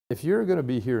if you're going to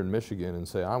be here in Michigan and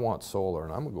say, I want solar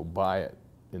and I'm going to go buy it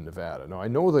in Nevada. Now, I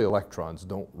know the electrons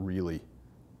don't really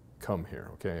come here,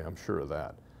 okay? I'm sure of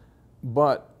that.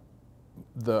 But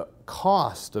the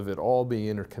cost of it all being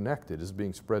interconnected is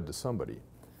being spread to somebody.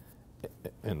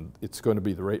 And it's going to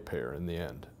be the ratepayer in the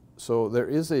end. So there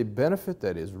is a benefit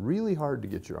that is really hard to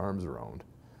get your arms around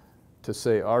to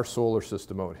say our solar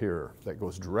system out here that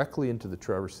goes directly into the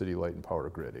Traverse City Light and Power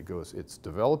grid. It's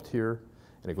developed here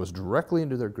and it goes directly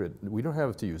into their grid. We don't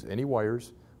have to use any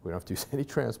wires. We don't have to use any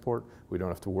transport. We don't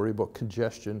have to worry about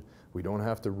congestion. We don't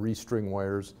have to restring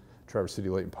wires. Traverse City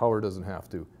Light and Power doesn't have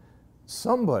to.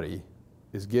 Somebody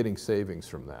is getting savings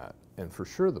from that, and for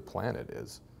sure the planet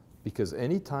is, because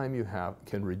anytime you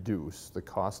can reduce the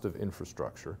cost of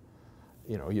infrastructure,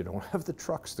 you know, you don't have the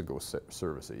trucks to go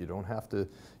service it. You don't have to,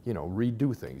 you know,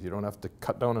 redo things. You don't have to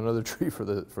cut down another tree for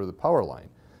the power line.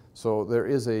 So there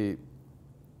is a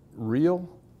real,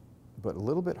 but a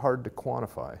little bit hard to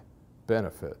quantify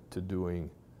benefit to doing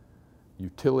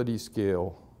utility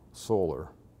scale solar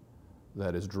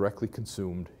that is directly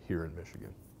consumed here in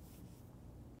Michigan.